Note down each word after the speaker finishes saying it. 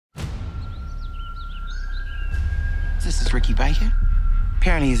This is Ricky Baker.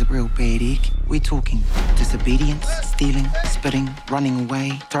 Apparently he's a real bad egg. We're talking disobedience, stealing, spitting, running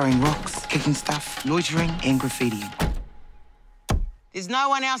away, throwing rocks, kicking stuff, loitering and graffitiing. There's no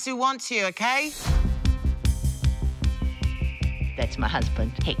one else who wants you, OK? That's my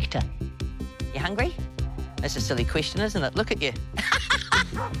husband, Hector. You hungry? That's a silly question, isn't it? Look at you.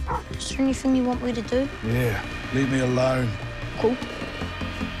 Is there anything you want me to do? Yeah, leave me alone. Cool.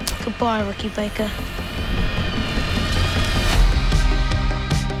 Goodbye, Ricky Baker.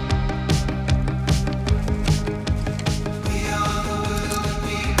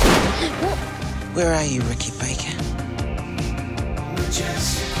 Where are you, Ricky Baker?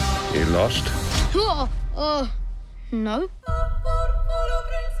 You lost? No.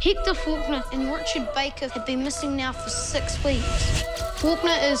 Hector Faulkner and Richard Baker have been missing now for 6 weeks.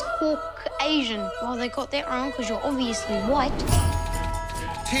 Faulkner is Caucasian. Well, they got that wrong because you're obviously white.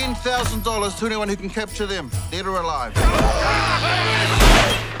 $10,000 to anyone who can capture them, dead or alive.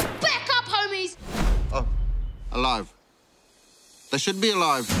 Back up, homies! Oh, alive. They should be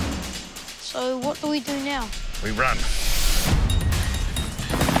alive. So what do we do now? We run.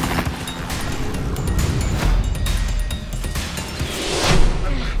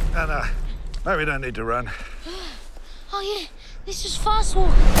 No, no, we don't need to run. Oh, yeah, let's just fast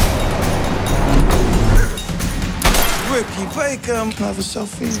walk. Ricky Baker, can I have a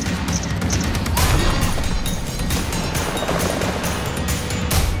selfie?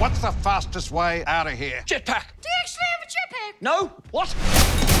 What's the fastest way out of here? Jetpack. Do you actually have a jetpack? No? What?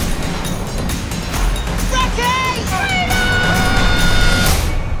 Rocky! Freedom!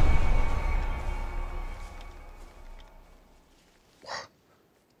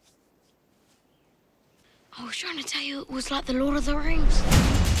 I was trying to tell you it was like the Lord of the Rings.